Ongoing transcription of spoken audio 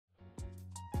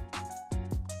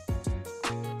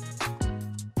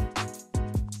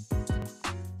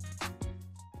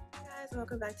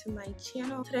welcome back to my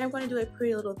channel. Today I'm going to do a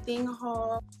Pretty Little Thing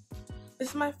haul. This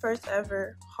is my first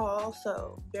ever haul,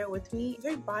 so bear with me. I'm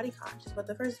very body conscious, but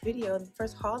the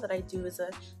first haul that I do is a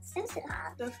swimsuit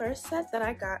haul. The first set that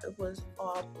I got was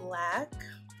all black.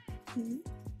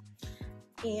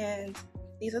 And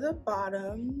these are the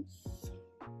bottoms.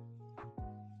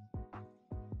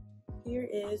 Here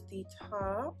is the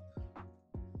top.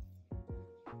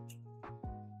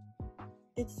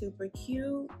 It's super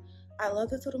cute. I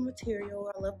love this little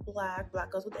material. I love black.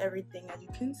 Black goes with everything, as you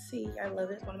can see. I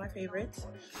love it. It's one of my favorites.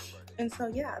 And so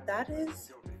yeah, that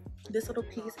is this little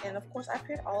piece. And of course I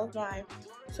paired all of my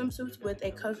swimsuits with a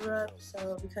cover up,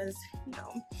 so because, you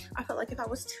know, I felt like if I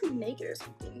was too naked or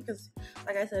something, because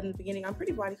like I said in the beginning, I'm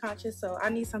pretty body conscious, so I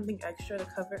need something extra to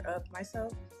cover up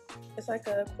myself. It's like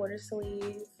a quarter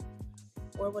sleeve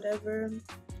or whatever.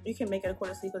 You can make it a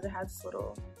quarter sleeve because it has this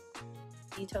little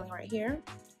detailing right here.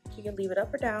 You can leave it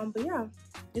up or down, but yeah,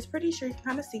 it's pretty sure you can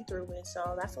kind of see through it,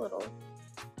 so that's a little,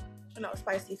 you know,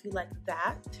 spicy if you like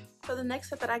that. So the next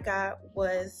set that I got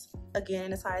was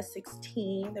again a size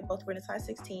 16. They both were in a size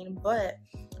 16, but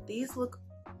these look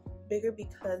bigger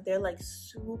because they're like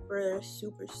super,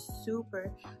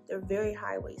 they're very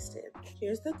high-waisted.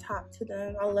 Here's the top to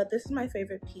them. I love, this is my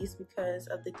favorite piece because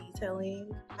of the detailing.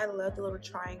 I love the little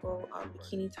triangle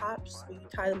bikini tops where you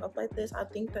tie them up like this. I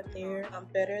think that they're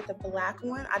better. The black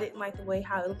one, I didn't like the way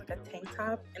how it looked like a tank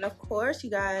top. And of course, you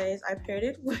guys, I paired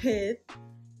it with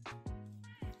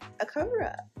a cover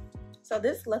up. So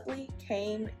this luckily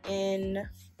came in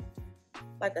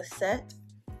like a set,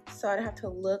 so I didn't have to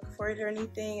look for it or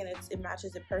anything, and it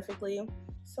matches it perfectly.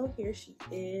 So here she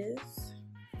is.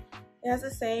 It has the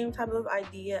same type of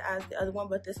idea as the other one,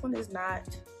 but this one is not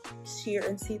sheer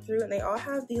and see-through, and they all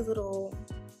have these little,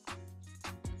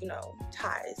 you know,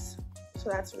 ties. So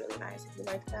that's really nice if you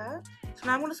like that. So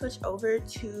now I'm going to switch over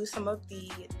to some of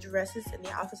the dresses and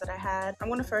the outfits that I had. I'm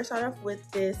going to first start off with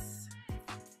this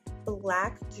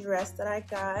black dress that I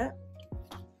got.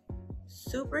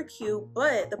 Super cute,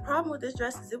 but the problem with this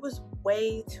dress is it was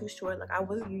way too short. Like, I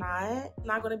was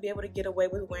not going to be able to get away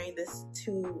with wearing this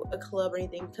to a club or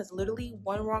anything, because literally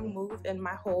one wrong move and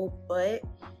my whole butt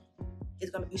is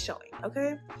going to be showing,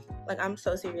 okay? Like, I'm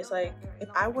so serious. Like, if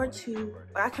I were to,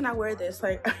 I cannot wear this.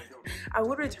 Like, I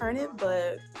would return it,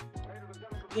 but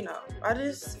you know, I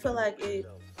just feel like it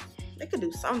could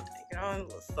do something, you know,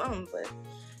 something. But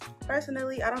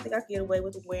personally, I don't think I could get away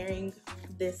with wearing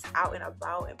this out and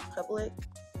about in public.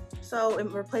 So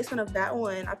in replacement of that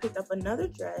one, I picked up another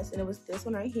dress, and it was this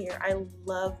one right here. I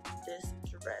love this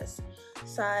dress.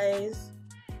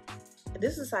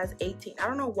 This is size 18. I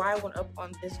don't know why I went up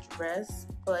on this dress,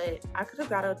 but I could have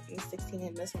got a 16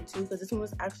 in this one too, because this one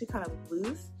was actually kind of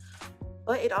loose.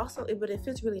 But it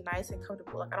fits really nice and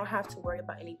comfortable. Like, I don't have to worry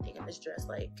about anything in this dress.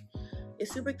 Like,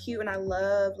 it's super cute, and I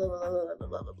love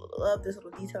this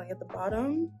little detailing at the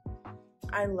bottom.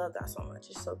 I love that so much.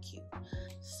 It's so cute.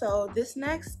 So this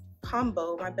next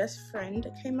combo my best friend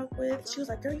came up with, she was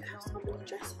like, girl, you have so many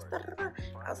dresses.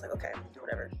 I was like, okay,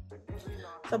 whatever.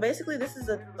 So basically this is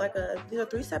these are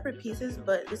 3 separate pieces,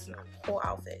 but this is a whole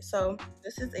outfit. So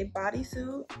this is a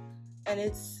bodysuit, and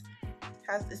it's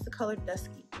the color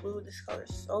dusky blue. This color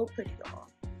is so pretty, y'all.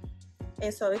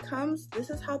 And so it comes, this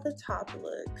is how the top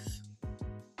looks.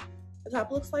 The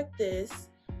top looks like this,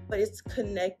 but it's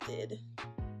connected,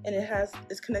 and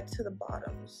it's connected to the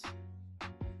bottoms.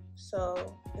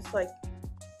 So it's like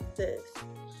this.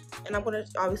 And I'm gonna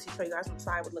obviously show you guys on the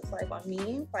side what it looks like on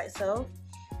me by itself.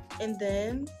 And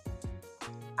then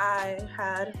I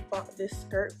had bought this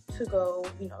skirt to go,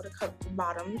 you know, to cover the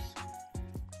bottoms.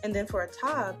 And then for a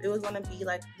top, it was gonna be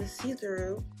like the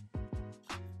see-through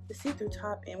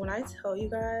top. And when I tell you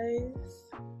guys,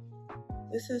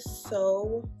 this is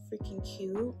so freaking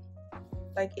cute.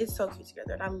 Like, it's so cute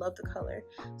together, and I love the color.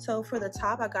 So for the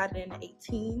top, I got it in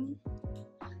 18.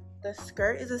 The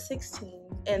skirt is a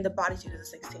 16, and the bodysuit is a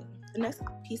 16. The next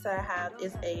piece that I have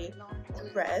is a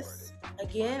dress.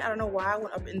 Again, I don't know why I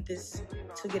went up in this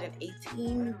to get an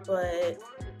 18, but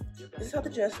this is how the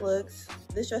dress looks.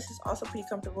 This dress is also pretty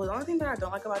comfortable. The only thing that I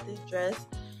don't like about this dress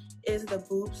is the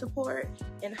boob support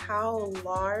and how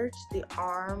large the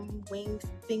arm wing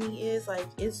thingy is. Like,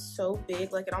 it's so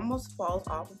big, like it almost falls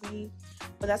off of me,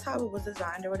 but that's how it was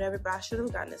designed or whatever. But I should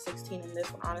have gotten a 16 in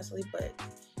this one, honestly, but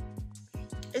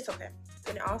it's okay.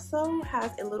 And it also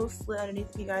has a little slit underneath,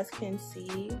 if you guys can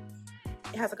see.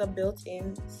 It has like a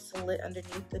built-in slit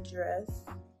underneath the dress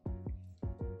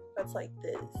that's like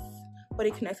this, but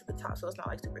it connects to the top, so it's not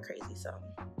like super crazy. So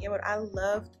yeah, but I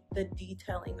loved the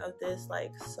detailing of this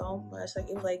like so much. Like,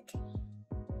 it was like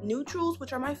neutrals,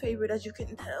 which are my favorite, as you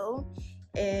can tell,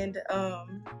 and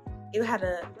it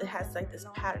has like this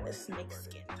pattern, this snake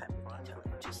skin type of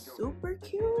detailing, which is super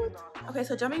cute. Okay,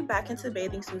 so jumping back into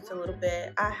bathing suits a little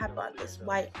bit, I had bought this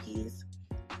white piece.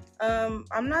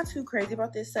 I'm not too crazy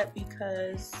about this set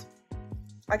because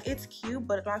like it's cute,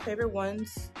 but my favorite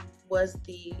ones was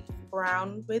the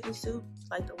brown bathing suit,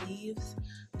 like the leaves,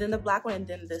 then the black one, and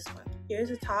then this one. Here's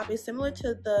the top. It's similar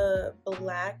to the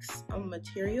black's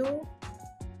material,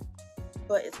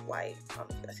 but it's white. I don't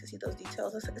know if you guys can see those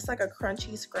details. It's like a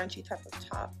crunchy, scrunchy type of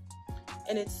top,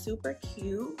 and it's super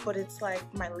cute, but it's like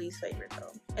my least favorite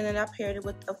though. And then I paired it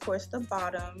with, of course, the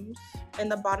bottoms, and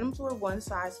the bottoms were one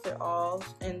size fit all,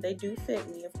 and they do fit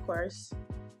me, of course,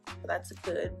 so that's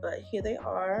good. But here they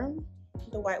are.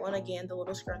 The white one, again, the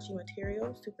little scrunchy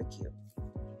material, super cute.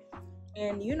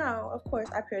 And you know, of course,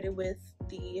 I paired it with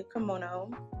the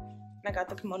kimono. I got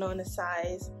the kimono in a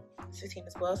size 16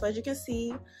 as well. So as you can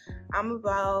see, I'm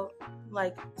about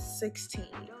like 16,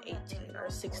 18, or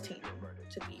 16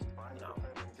 to be, you know,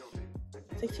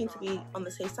 16 to be on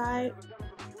the safe side.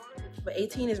 But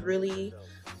 18 is really,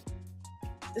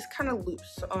 it's kind of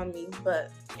loose on me, but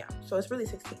yeah. So it's really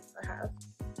 16 I have.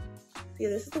 See,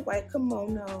 this is the white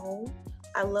kimono.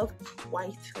 I love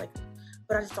white, like,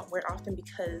 but I just don't wear it often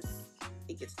because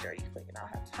it gets dirty quick and I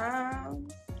don't have time.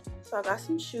 So I got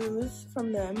some shoes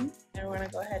from them, and we're gonna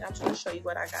go ahead. I'm just gonna show you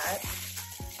what I got.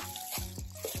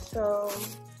 So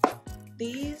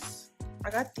these,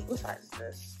 I got the, what size is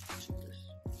this?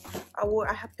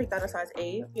 I have picked out a size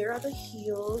 8. Here are the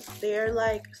heels. They're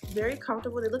like very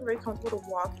comfortable. They look very comfortable to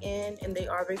walk in, and they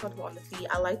are very comfortable on the feet.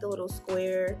 I like the little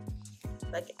square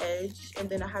like edge, and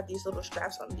then I have these little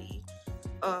straps on the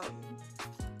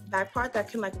back part that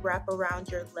can like wrap around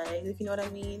your legs, if you know what I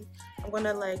mean. I'm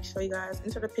gonna like show you guys,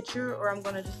 insert a picture, or I'm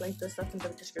gonna just link this stuff in the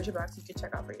description box so you can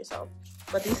check out for yourself.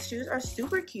 But these shoes are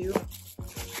super cute.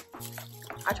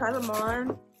 I tried them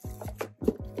on.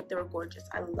 They were gorgeous.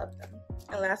 I love them.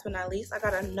 And last but not least, I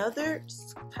got another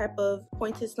type of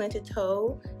pointed slanted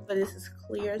toe, but this is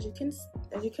clear. As you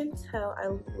can tell, I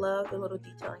love the little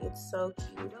detailing. It's so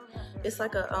cute. It's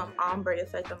like a ombre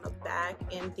effect on the back,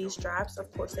 and these straps, of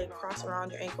course, they cross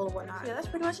around your ankle and whatnot. So yeah, that's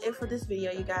pretty much it for this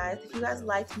video, you guys. If you guys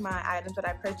liked my items that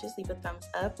I purchased, leave a thumbs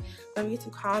up. Don't forget to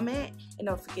comment, and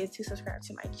don't forget to subscribe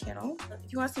to my channel.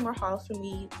 If you want to see more hauls from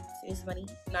me, save some money.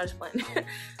 No, just fun. If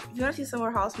you want to see some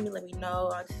more hauls from me, let me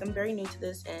know. I'm very new to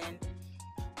this, and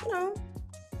you know,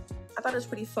 I thought it was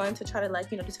pretty fun to try to,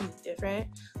 like, you know, do something different.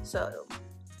 So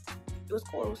it was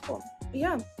cool. But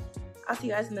yeah, I'll see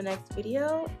you guys in the next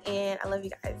video, and I love you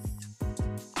guys.